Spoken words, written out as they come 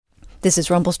This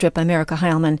is Rumble Strip. I'm Erica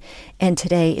Heilman, and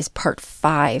today is part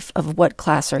 5 of What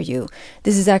Class Are You?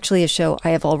 This is actually a show I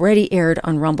have already aired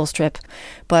on Rumble Strip,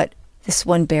 but this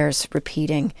one bears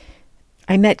repeating.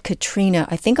 I met Kytreana,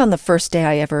 I think on the first day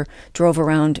I ever drove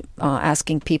around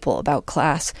asking people about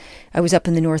class. I was up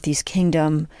in the Northeast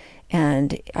Kingdom,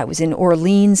 and I was in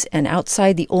Orleans, and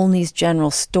outside the Olney's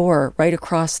General Store, right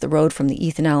across the road from the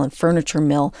Ethan Allen Furniture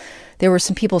Mill, there were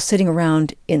some people sitting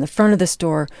around in the front of the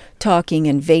store talking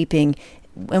and vaping.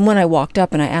 And when I walked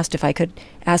up and I asked if I could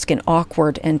ask an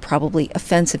awkward and probably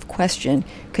offensive question,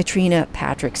 Kytreana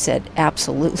Patrick said,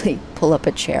 absolutely, pull up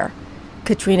a chair.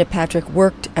 Kytreana Patrick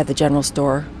worked at the General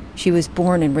Store. She was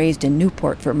born and raised in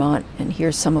Newport, Vermont, and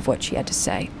here's some of what she had to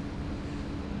say.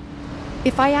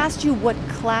 If I asked you what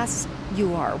class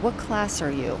you are, what class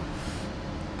are you?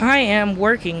 I am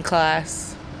working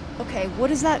class. Okay, what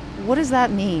does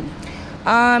that mean?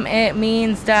 It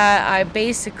means that I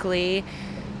basically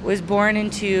was born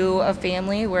into a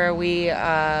family where we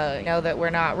know that we're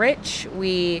not rich.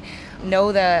 We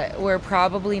know that we're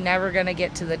probably never going to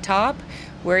get to the top.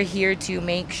 We're here to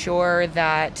make sure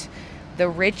that the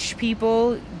rich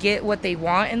people get what they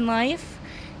want in life,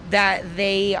 that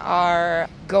they are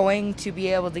going to be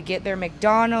able to get their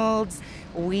McDonald's.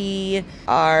 We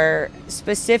are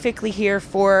specifically here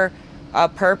for a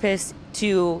purpose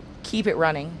to keep it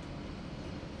running.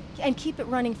 And keep it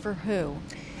running for who?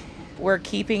 We're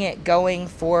keeping it going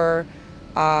for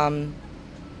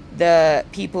the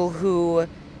people who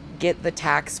get the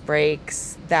tax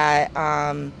breaks, that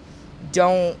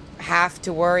don't have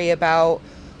to worry about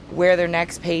where their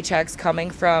next paycheck's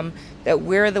coming from, that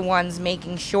we're the ones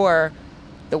making sure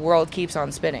the world keeps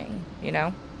on spinning, you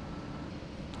know?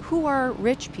 Who are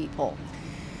rich people?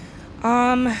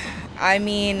 I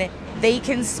mean, they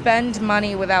can spend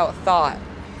money without thought.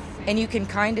 And you can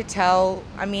kind of tell,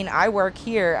 I work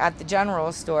here at the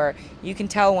General Store. You can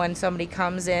tell when somebody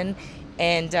comes in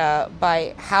and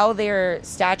by how their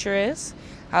stature is,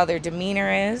 how their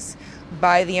demeanor is,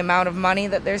 by the amount of money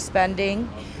that they're spending.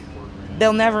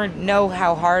 They'll never know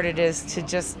how hard it is to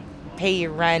just pay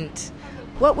your rent.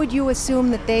 What would you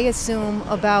assume that they assume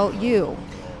about you?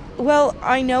 Well,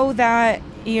 I know that,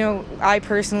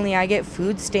 I get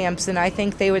food stamps, and I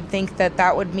think they would think that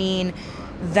that would mean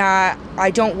that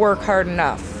I don't work hard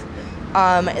enough,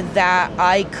 that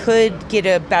I could get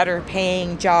a better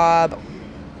paying job.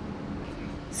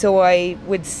 So I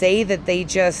would say that they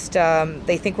just,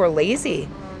 they think we're lazy,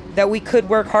 that we could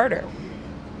work harder.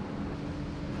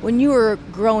 When you were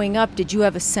growing up, did you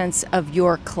have a sense of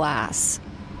your class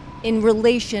in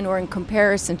relation or in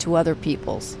comparison to other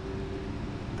people's?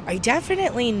 I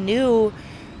definitely knew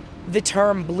the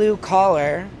term blue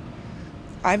collar.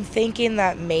 I'm thinking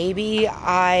that maybe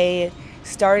I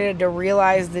started to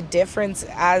realize the difference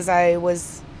as I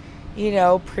was,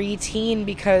 preteen,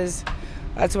 because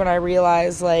that's when I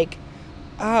realized,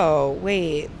 oh,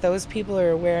 wait, those people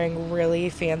are wearing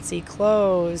really fancy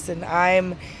clothes, and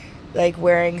I'm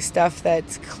wearing stuff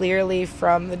that's clearly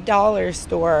from the dollar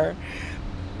store.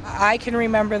 I can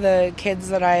remember the kids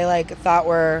that I thought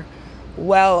were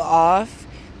well off.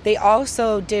 They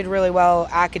also did really well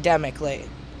academically.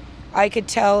 I could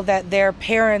tell that their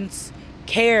parents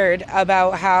cared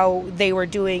about how they were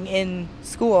doing in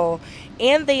school,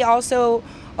 and they also,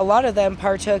 a lot of them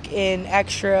partook in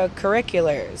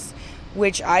extracurriculars,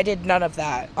 which I did none of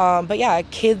that. But yeah,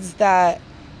 kids that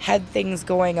had things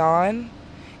going on.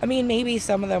 Maybe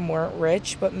some of them weren't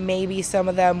rich, but maybe some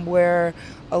of them were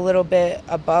a little bit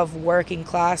above working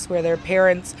class, where their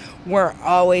parents weren't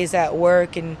always at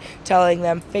work and telling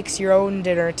them, fix your own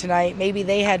dinner tonight. Maybe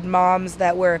they had moms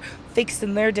that were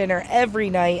fixing their dinner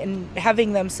every night and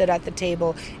having them sit at the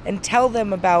table and tell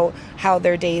them about how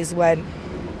their days went,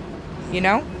 Do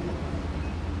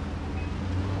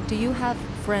you have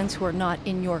friends who are not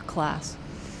in your class?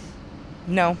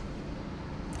 No.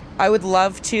 I would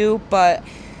love to, but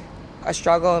a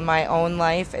struggle in my own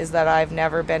life is that I've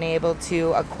never been able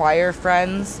to acquire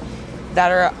friends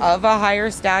that are of a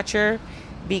higher stature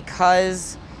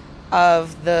because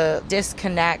of the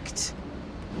disconnect.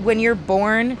 When you're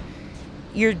born,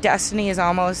 your destiny is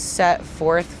almost set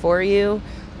forth for you,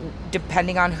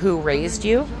 depending on who raised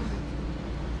you.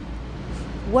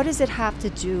 What does it have to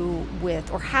do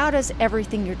with, or how does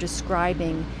everything you're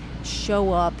describing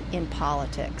show up in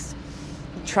politics?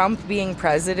 Trump being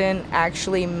president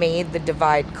actually made the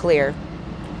divide clear.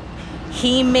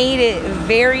 He made it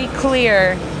very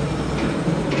clear,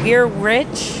 you're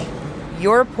rich,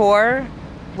 you're poor,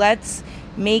 let's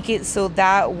make it so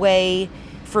that way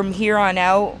from here on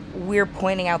out, we're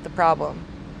pointing out the problem.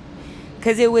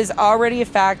 Because it was already a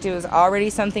fact, it was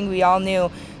already something we all knew,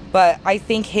 But I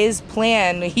think his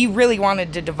plan, he really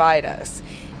wanted to divide us.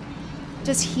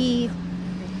 Does he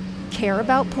care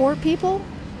about poor people?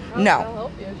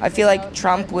 No. I feel like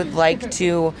Trump would like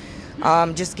to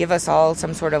just give us all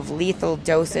some sort of lethal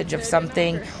dosage of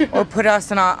something or put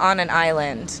us on an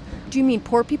island. Do you mean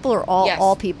poor people or all, Yes.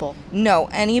 all people? No,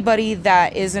 anybody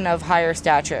that isn't of higher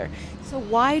stature. So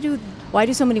why do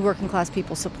so many working class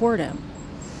people support him?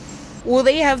 Well,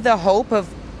 they have the hope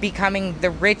of becoming the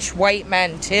rich white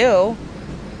men too.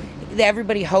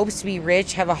 Everybody hopes to be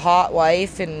rich, have a hot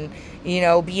wife, and,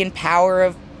 be in power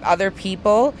of other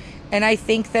people. And I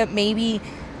think that maybe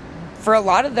for a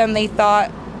lot of them, they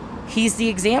thought he's the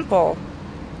example.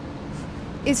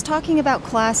 Is talking about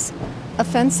class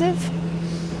offensive?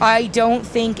 I don't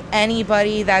think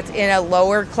anybody that's in a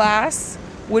lower class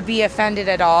would be offended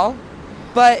at all.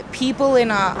 But people in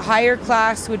a higher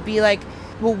class would be like,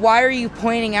 well, why are you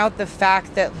pointing out the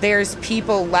fact that there's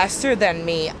people lesser than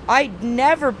me? I'd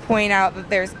never point out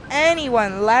that there's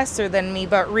anyone lesser than me,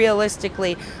 but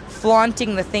realistically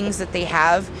flaunting the things that they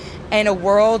have in a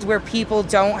world where people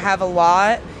don't have a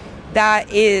lot,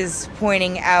 that is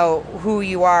pointing out who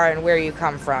you are and where you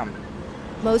come from.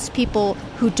 Most people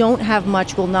who don't have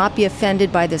much will not be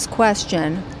offended by this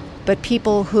question, but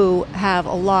people who have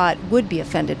a lot would be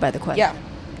offended by the question. Yeah,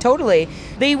 totally.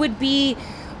 They would be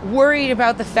worried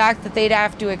about the fact that they'd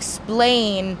have to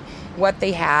explain what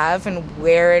they have and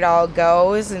where it all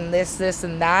goes and this,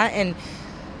 and that. And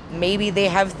maybe they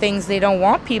have things they don't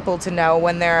want people to know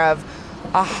when they're of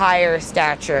a higher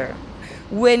stature.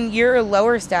 When you're a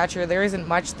lower stature, there isn't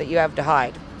much that you have to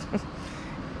hide.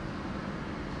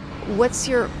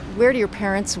 Where do your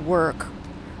parents work?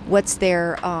 What's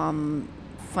their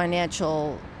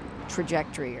financial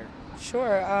trajectory?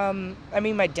 Sure.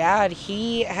 My dad,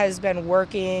 he has been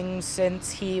working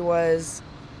since he was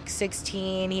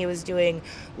 16. He was doing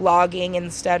logging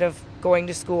instead of going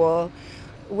to school.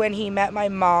 When he met my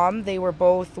mom, they were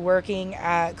both working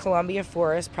at Columbia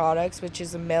Forest Products, which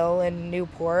is a mill in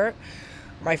Newport.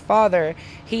 My father,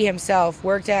 he himself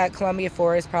worked at Columbia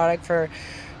Forest Product for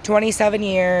 27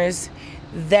 years.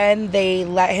 Then they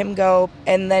let him go,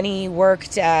 and then he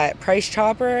worked at Price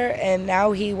Chopper, and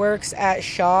now he works at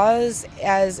Shaw's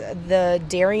as the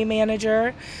dairy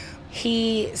manager.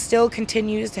 He still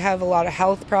continues to have a lot of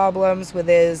health problems with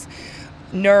his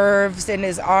nerves and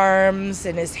his arms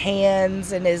and his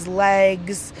hands and his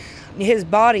legs. His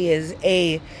body is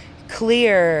a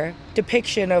clear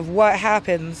depiction of what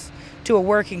happens to a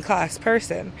working class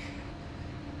person.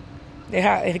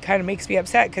 It kind of makes me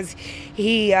upset because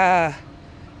he's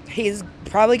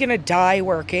probably going to die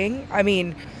working.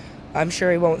 I'm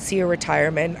sure he won't see a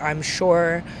retirement. I'm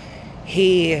sure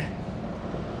he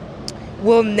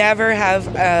will never have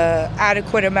an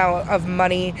adequate amount of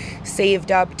money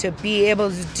saved up to be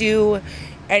able to do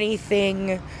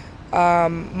anything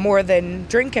more than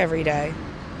drink every day.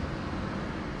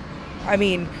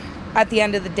 At the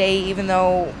end of the day, even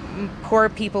though poor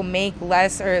people make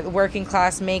less, or working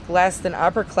class make less than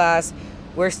upper class,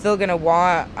 we're still going to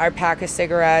want our pack of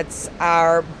cigarettes,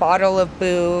 our bottle of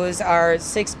booze, our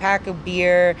 6-pack of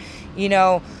beer.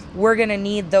 We're going to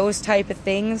need those type of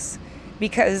things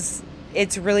because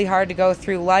it's really hard to go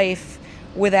through life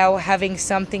without having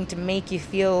something to make you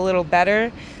feel a little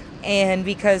better. And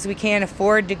because we can't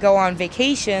afford to go on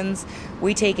vacations,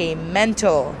 we take a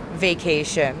mental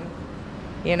vacation,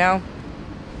 Yeah.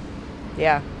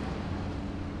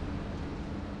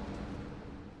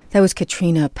 That was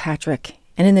Kytreana Patrick.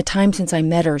 And in the time since I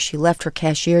met her, she left her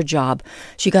cashier job.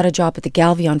 She got a job at the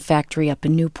Galvion factory up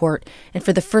in Newport. And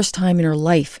for the first time in her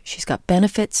life, she's got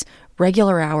benefits,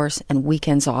 regular hours, and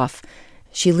weekends off.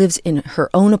 She lives in her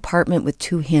own apartment with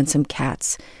 2 handsome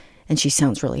cats. And she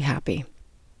sounds really happy.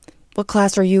 What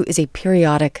Class Are You is a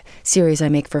periodic series I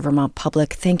make for Vermont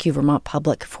Public. Thank you, Vermont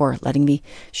Public, for letting me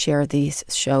share these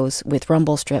shows with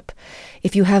Rumble Strip.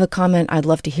 If you have a comment, I'd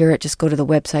love to hear it. Just go to the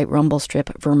website,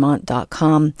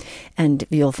 rumblestripvermont.com, and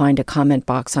you'll find a comment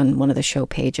box on one of the show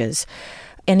pages.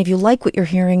 And if you like what you're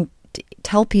hearing,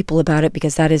 tell people about it,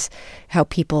 because that is how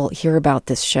people hear about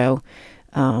this show.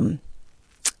 I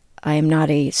am not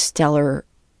a stellar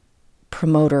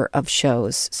promoter of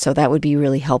shows, so that would be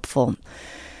really helpful.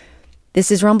 This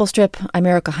is Rumble Strip. I'm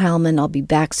Erica Heilman. I'll be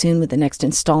back soon with the next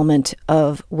installment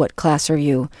of What Class Are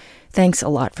You? Thanks a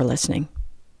lot for listening.